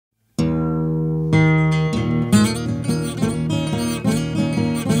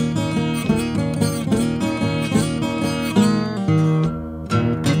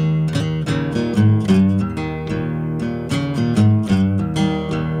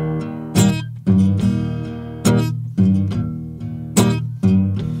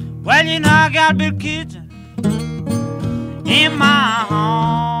got a big kitchen in my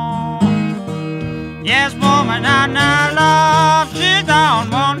home. Yes, woman, I love, she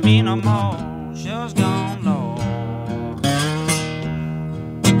don't want me no more. She's gone, Lord.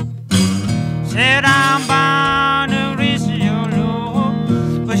 Said I'm bound to reach your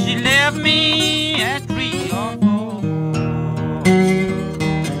love, but she left me at 3 or 4.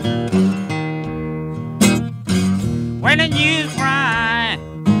 When the news crying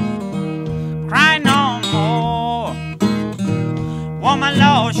no more. Woman,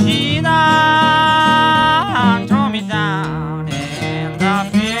 Lord, she done throw me down, and I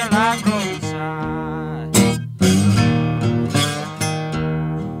feel like broken inside.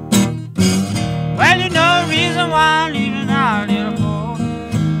 Well, you know the reason why I'm leaving our little boy.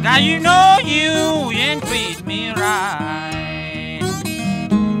 God, you know you didn't treat me right.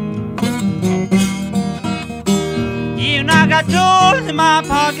 Even I got tools in my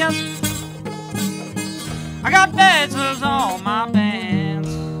pockets, I got pencils on my pants.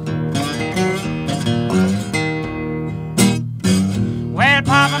 Well,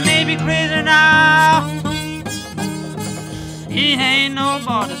 Papa may be crazy now, he ain't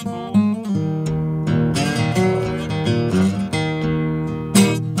nobody's fool.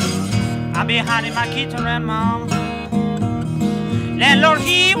 I'll be hiding my kitchen and mom. Landlord,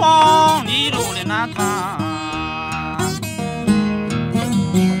 he won't need only not mine.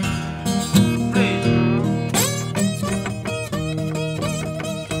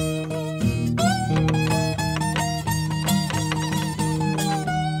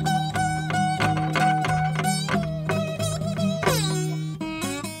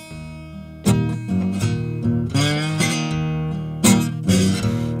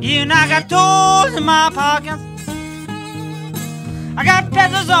 And I got tools in my pockets, I got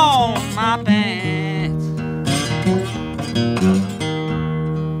pencils on my pants.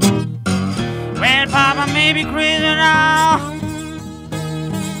 Well, Papa may be crazy now,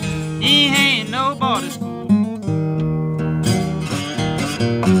 he ain't nobody's fool.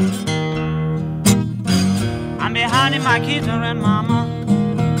 I'm behind in my kitchen and mama,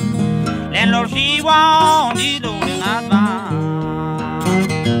 landlord, she won't need only not mine.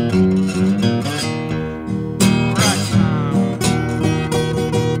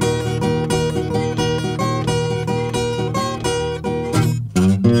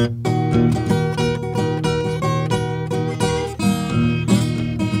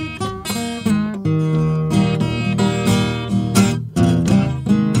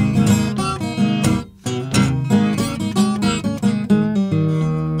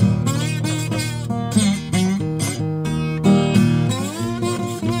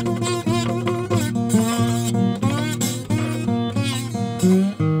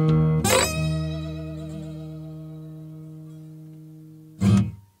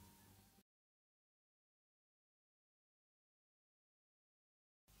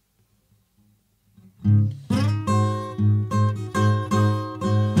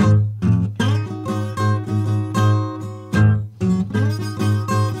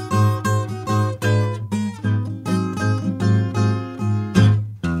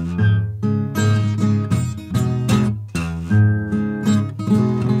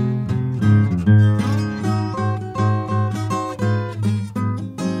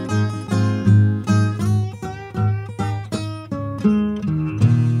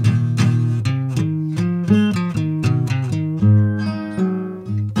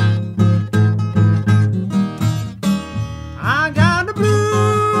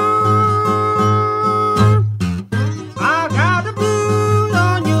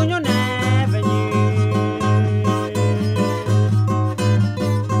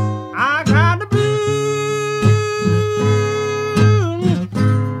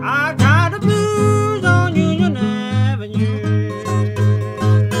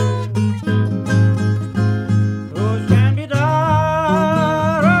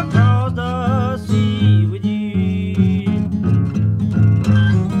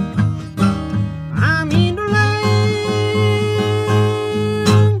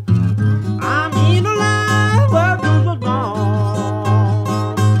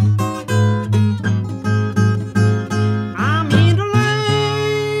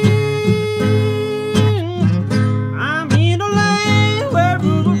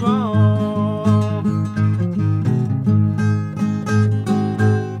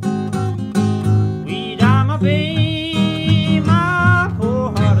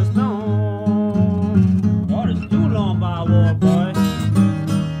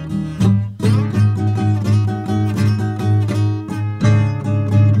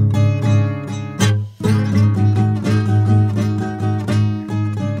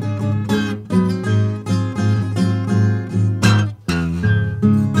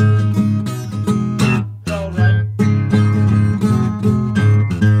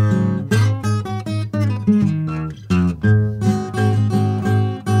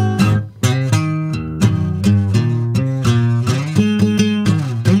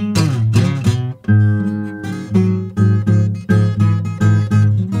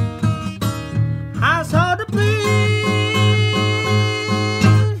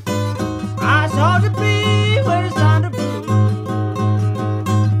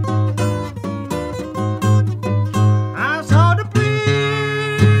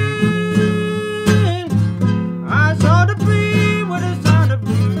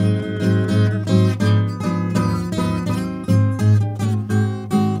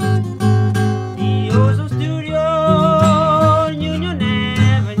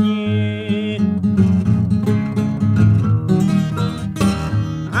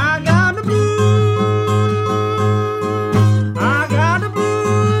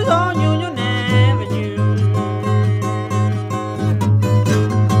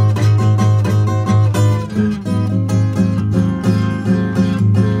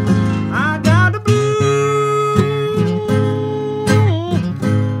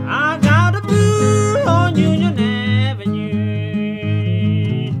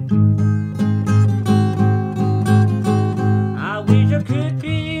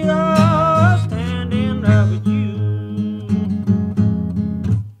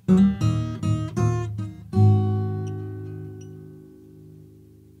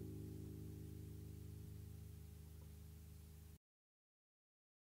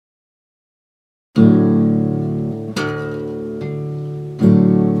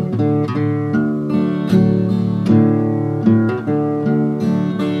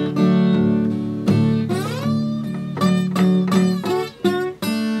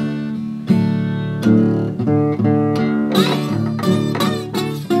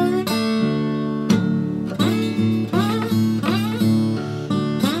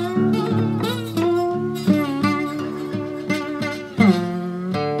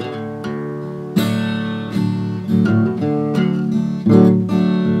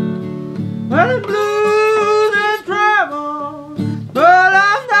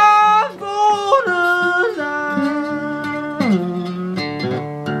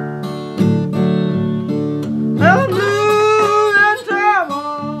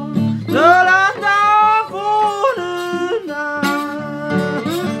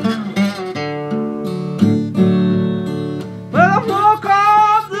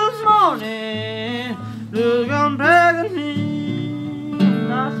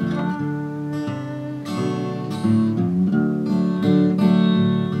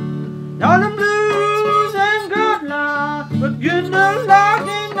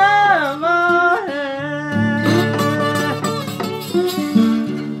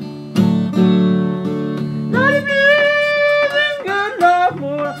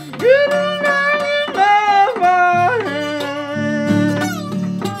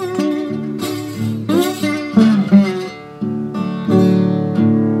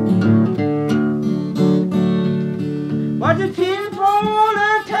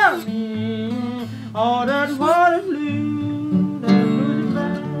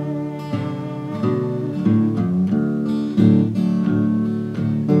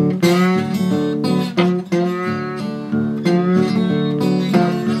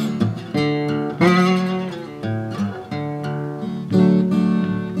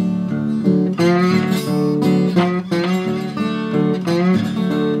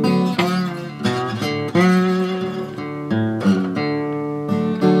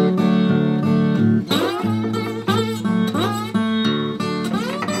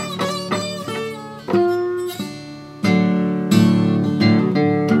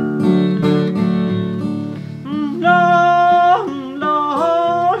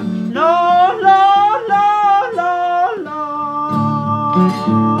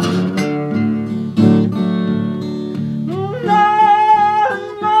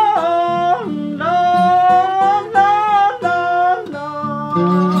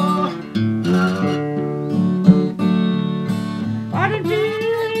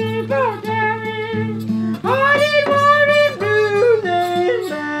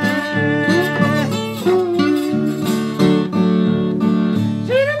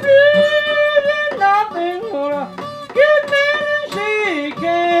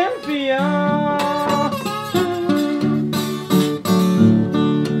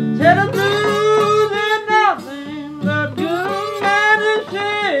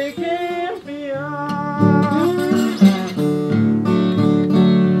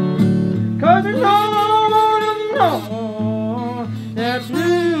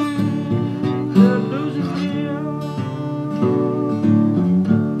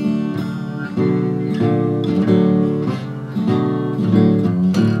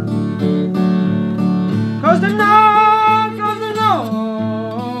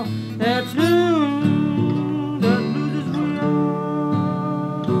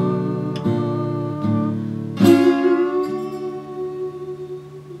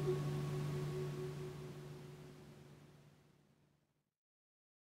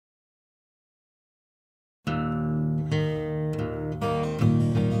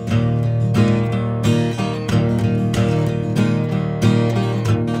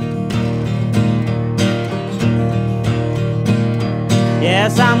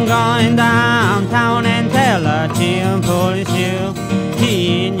 I'm going downtown and tell a chill police you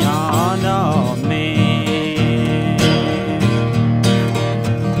in your door, man.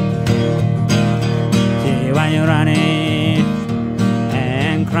 See when you're running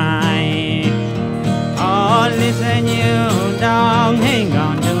and crying, oh, listen, you dog, ain't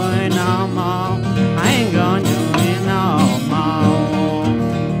gonna do it no more. I ain't gonna do it no more.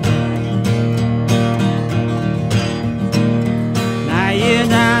 Now you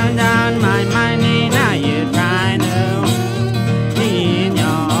down my money, now you trying to clean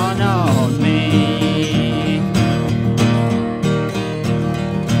your nose, me.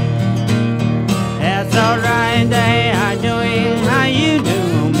 That's alright, they are doing how you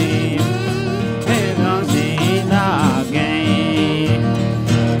do me. We're gonna see the game.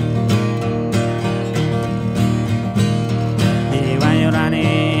 See when you're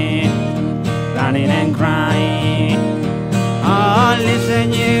running and crying. Oh,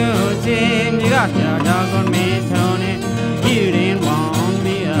 listen, you team, you got your dog on me, Tony. You didn't want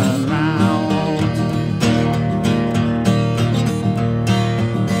me around.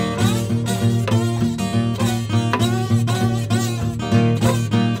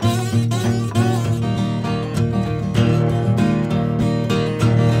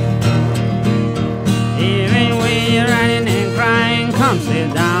 Even when you're running and crying, come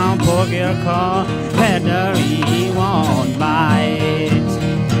sit down, poke your call. Venturi won't bite.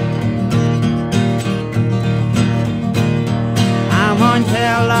 I'm gonna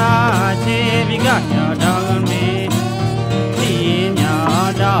tell her if you got your dog on me, in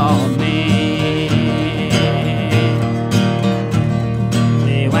your dog me.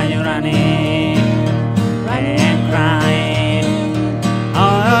 See when you're running and crying.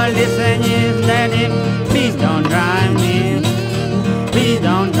 Oh, listen, you daddy, please don't drive me. Please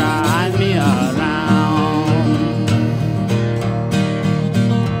don't drive me around.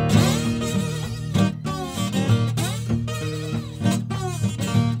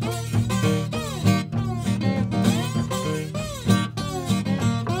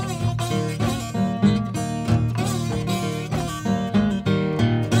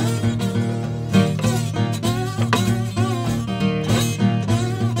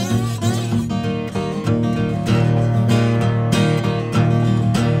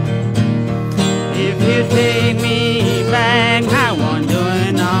 If you take me back, I won't do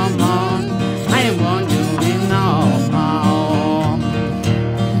it no more. I won't do it no more.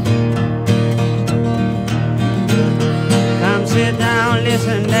 Come sit down,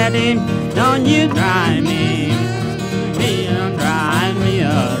 listen, daddy, don't you drive me. Please don't drive me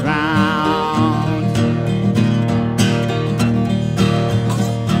around.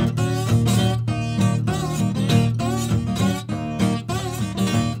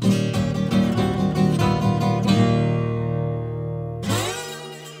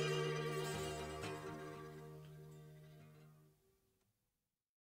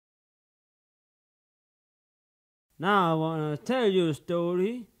 Now I want to tell you a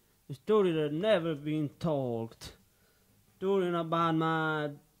story that never been told. Story about my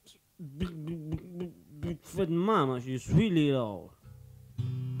big fat mama. She's really old.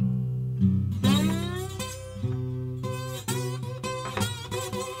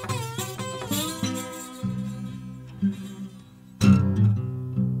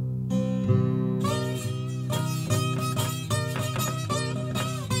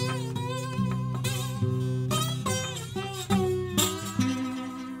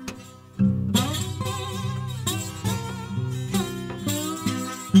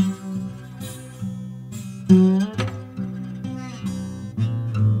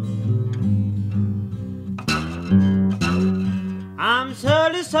 I'm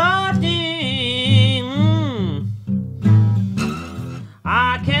surely sorry.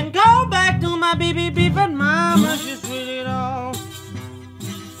 I can go back to my baby fat mama. She's really old.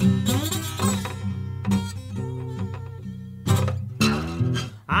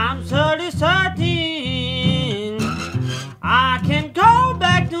 I'm surely certain I can go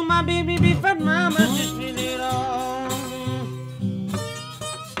back to my baby fat mama. She's really old.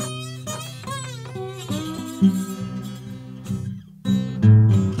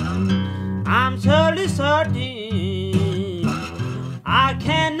 I'm surely certain I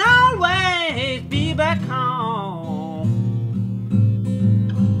can always be back home.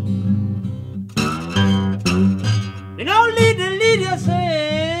 You know, leader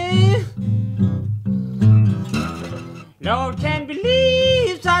say, Lord can't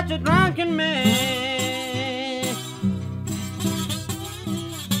believe such a drunken man.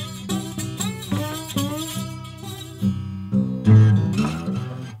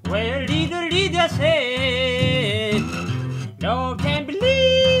 Well, leader say, Lord can't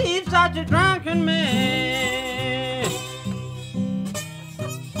believe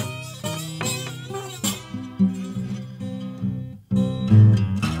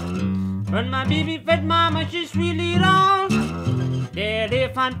But my baby fat mama, she's really wrong. That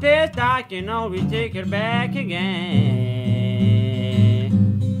if I'm pissed, I can always take her back again.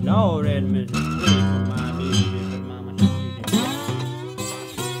 Lord, that Mrs. Please for my baby fat mama, she's really wrong.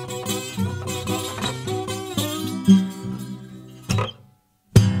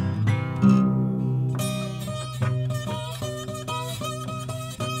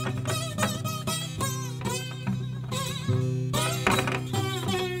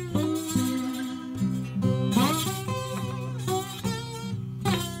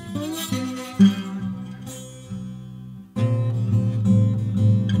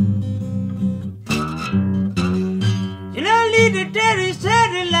 The daddy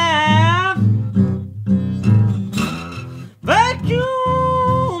said he laughed, but you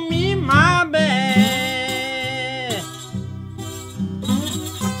mean my bad.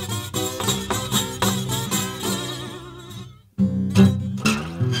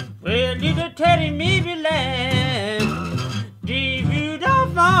 Well, little Teddy made me laugh, gave you the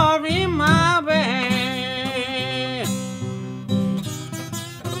floor in my bed.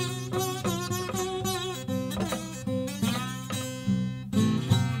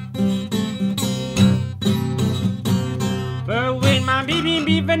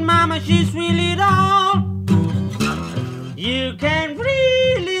 B.F.M.S.L mama, she's really wrong. You can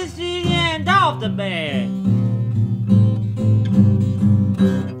really see the end of the bed.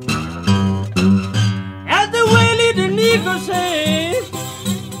 As the way little Negro says,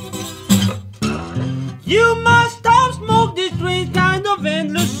 you must stop smoke this strange kind of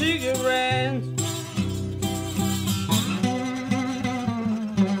endless cigarettes.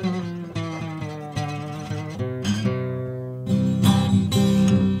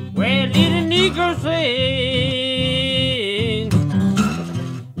 Negro says,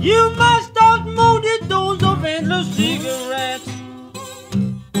 you must stop smoking those of endless cigarettes.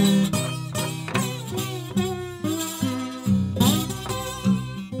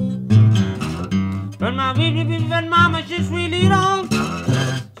 But my baby fat mama, she's really wrong.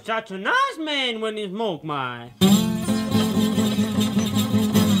 Such a nice man when he smoke my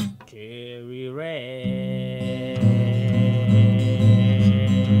cherry red.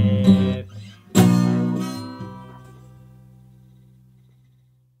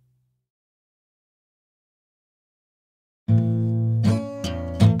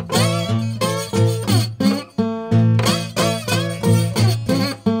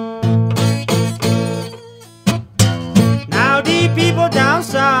 People down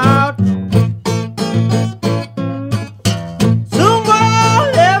south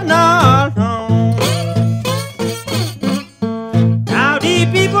somewhere left not home. Now the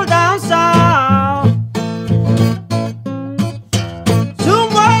people down south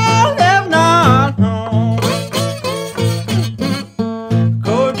somewhere left not home.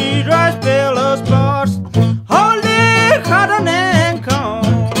 Cold the dry spell of spots, holy cotton and corn.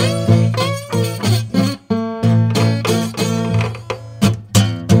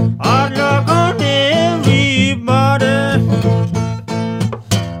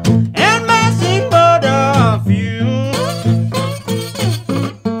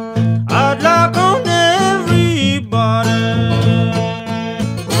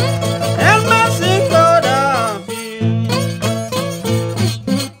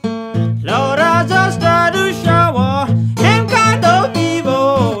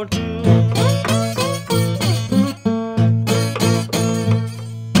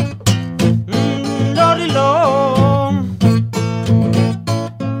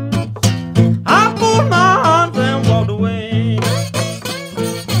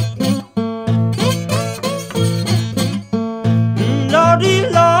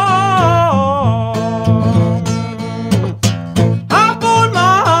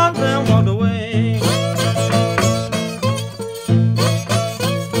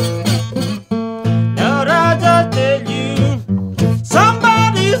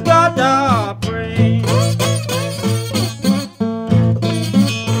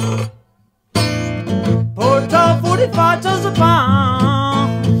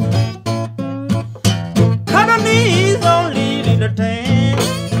 Cut her knees, don't lead in the tank.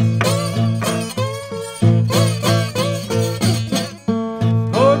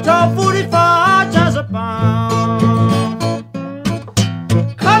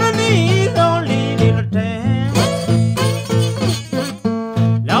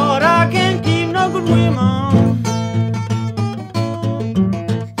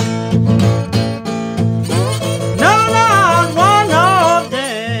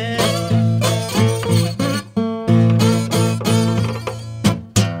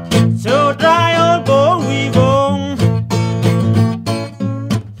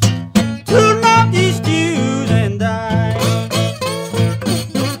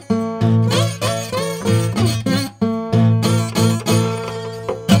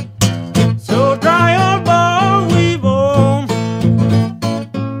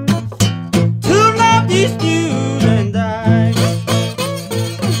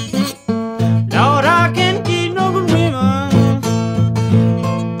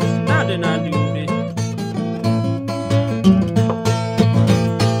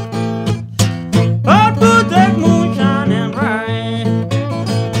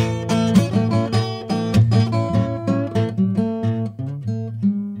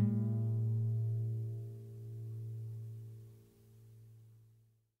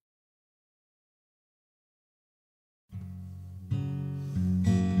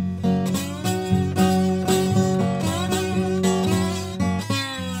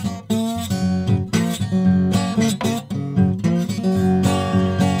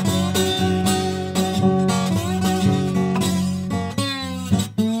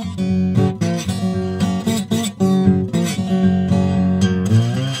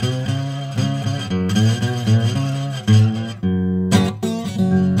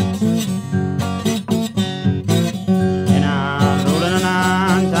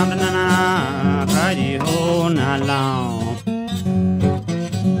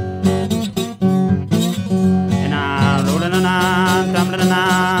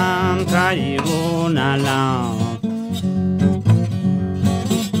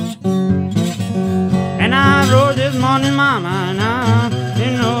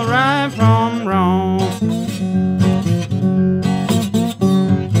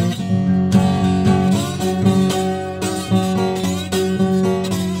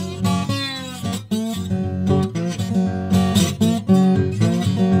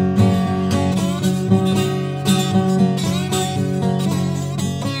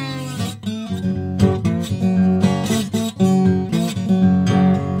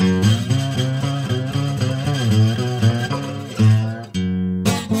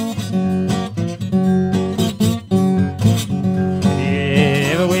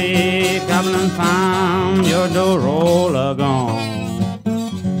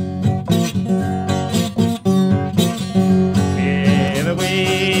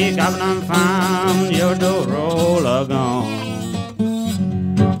 Sic Em done found your door roller gone.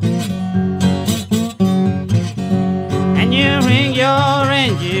 And you ring your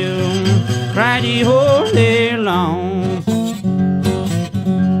engine, cry the whole day long.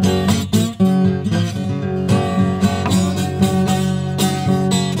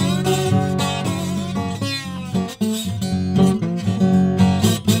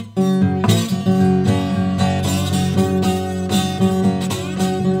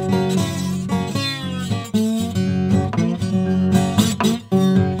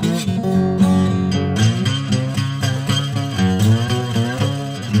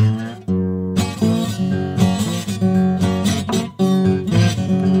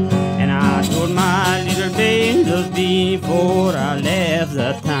 Before I left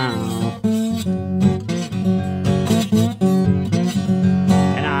the town,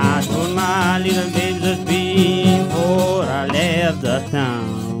 and I told my little baby just before I left the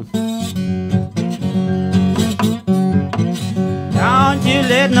town, don't you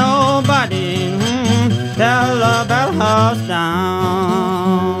let nobody tell about house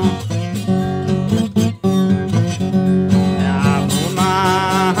down. And I put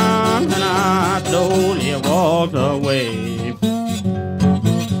my hand and I slowly walked away.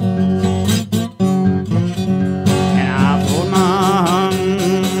 And I put my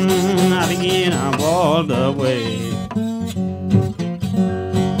hand, I began, I walked away.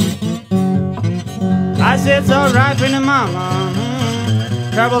 I said, it's alright, pretty mama,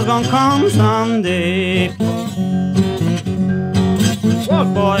 trouble's gonna come someday. Walk,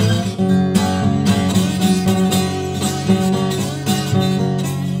 boy.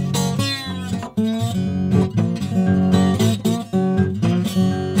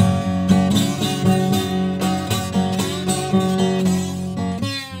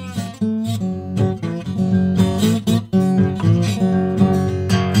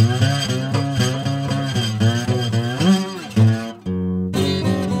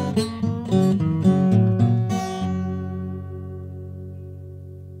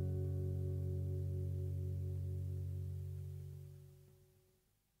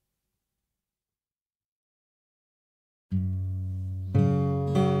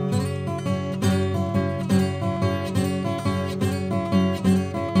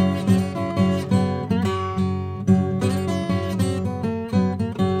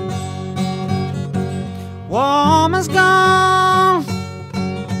 Woman's gone.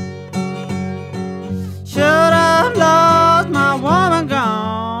 Should have lost my woman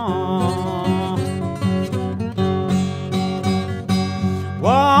gone.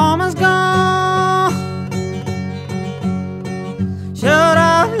 Woman's gone. Should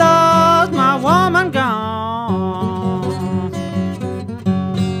have lost my woman gone.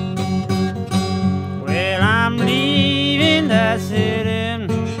 Well, I'm leaving the city,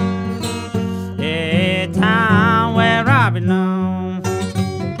 town where I belong.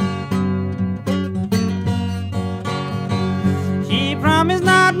 She promised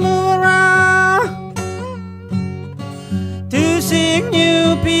not move around to see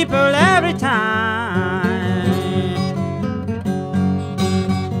new people every time.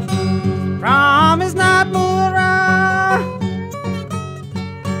 Promised not move around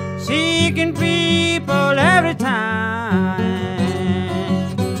seeking people every time.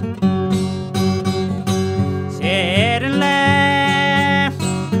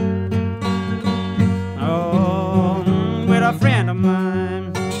 A friend of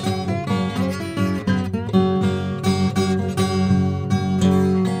mine.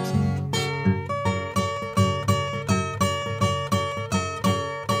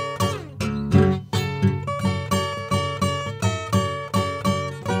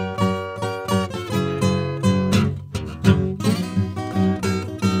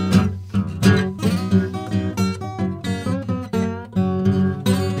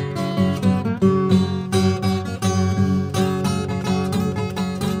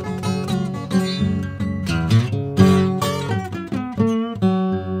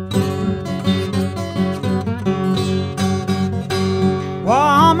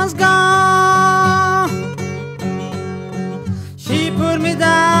 Woman's gone. She put me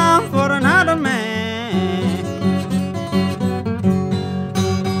down for another man.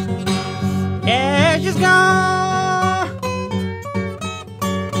 Yeah, she's gone.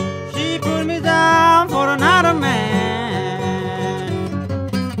 She put me down for another man.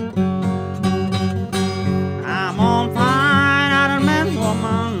 I'm on fine out of man,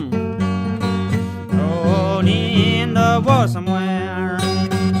 woman, thrown in the war somewhere.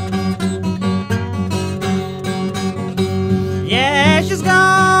 Yeah, she's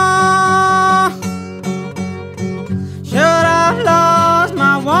gone. Should have lost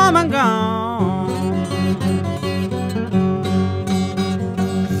my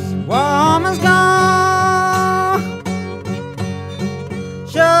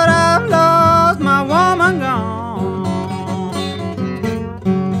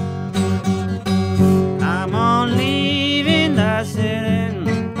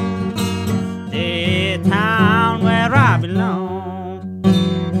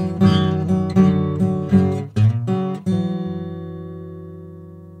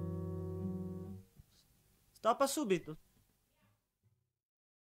Stoppa subito.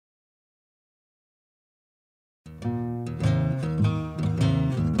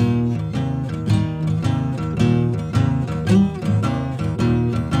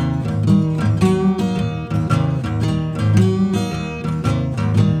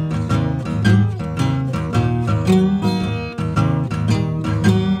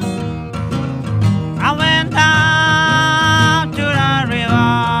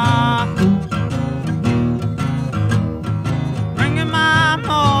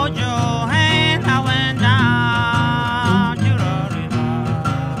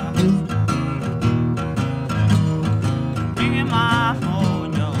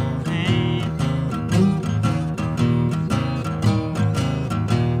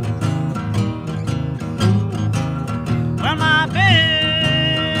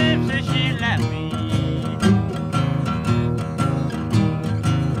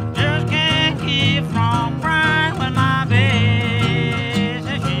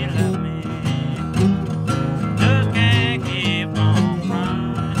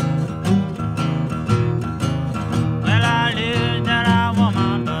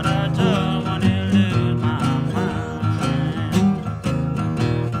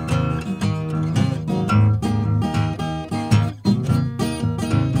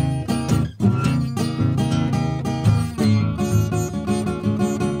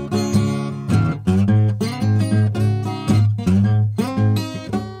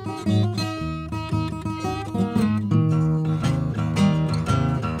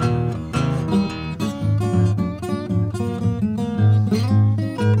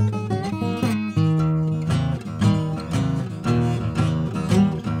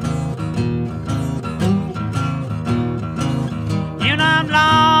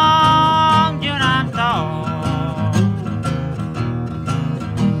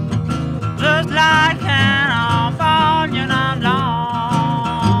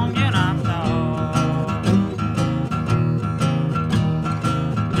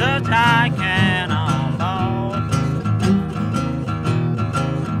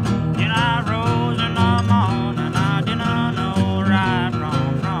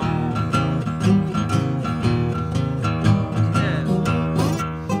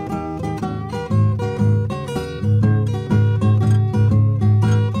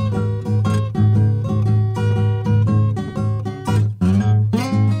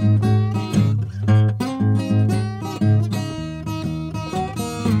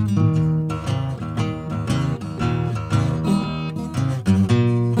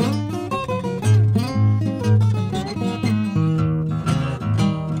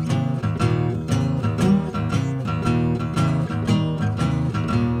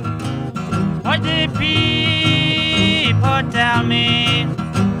 Tell me,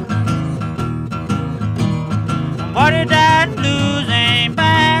 what did that blues ain't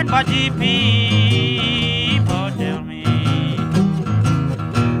bad? What the people tell me,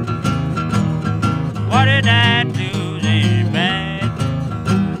 what did that blues ain't bad?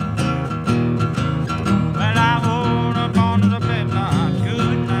 Well, I woke up on the bed like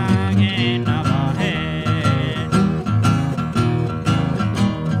good night ain't never had,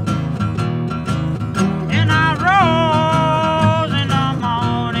 and I rose.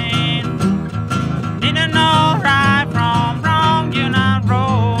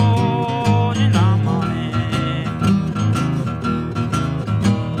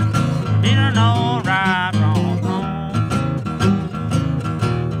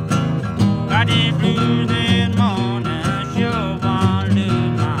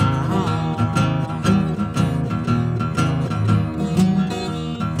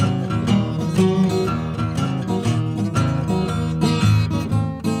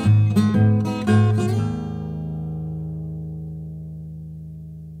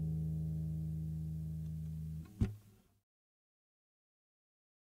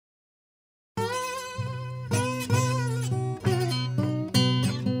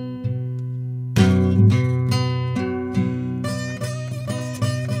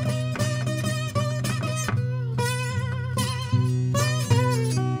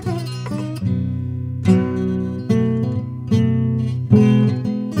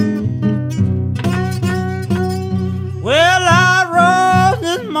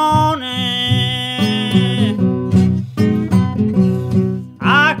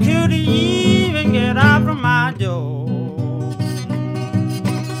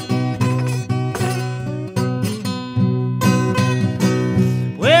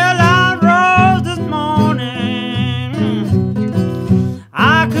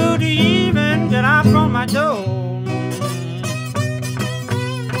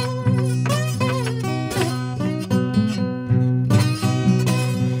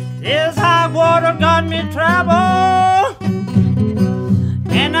 world got me trouble,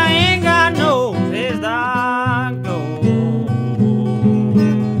 and I ain't got no place to go.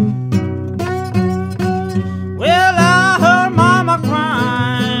 Well, I heard mama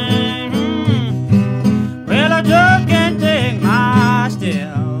crying. Well, I just can't take my still.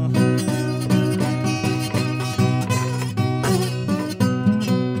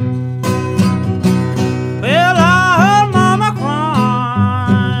 Well, I heard mama crying.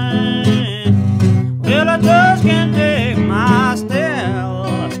 Well, I just can't take my still.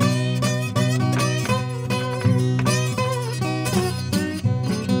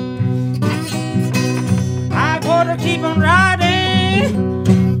 I gotta keep on riding.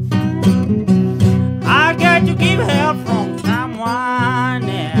 I got to give help from someone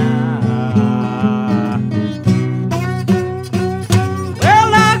else.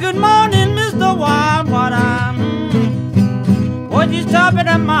 Well, good morning, Mr. Whitewater. Would you stop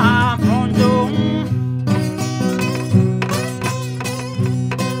at my front door?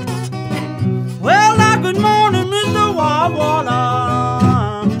 Well, good morning, Mr. Whitewater.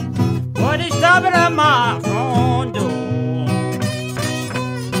 Would you stop at my front door?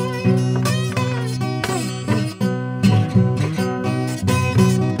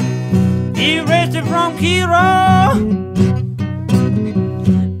 Erased from Kiro,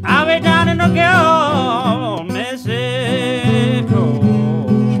 I way down in the Gulf, Mexico.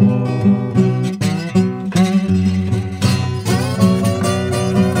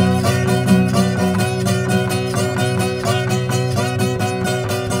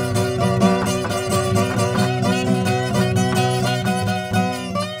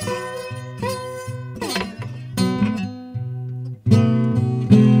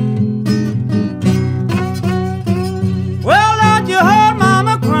 Well, don't you heard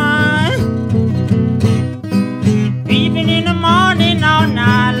mama crying, even in the morning all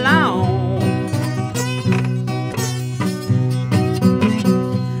night long.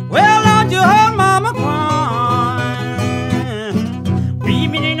 Well, don't you heard mama crying,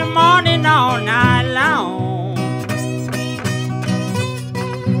 even in the morning all night long.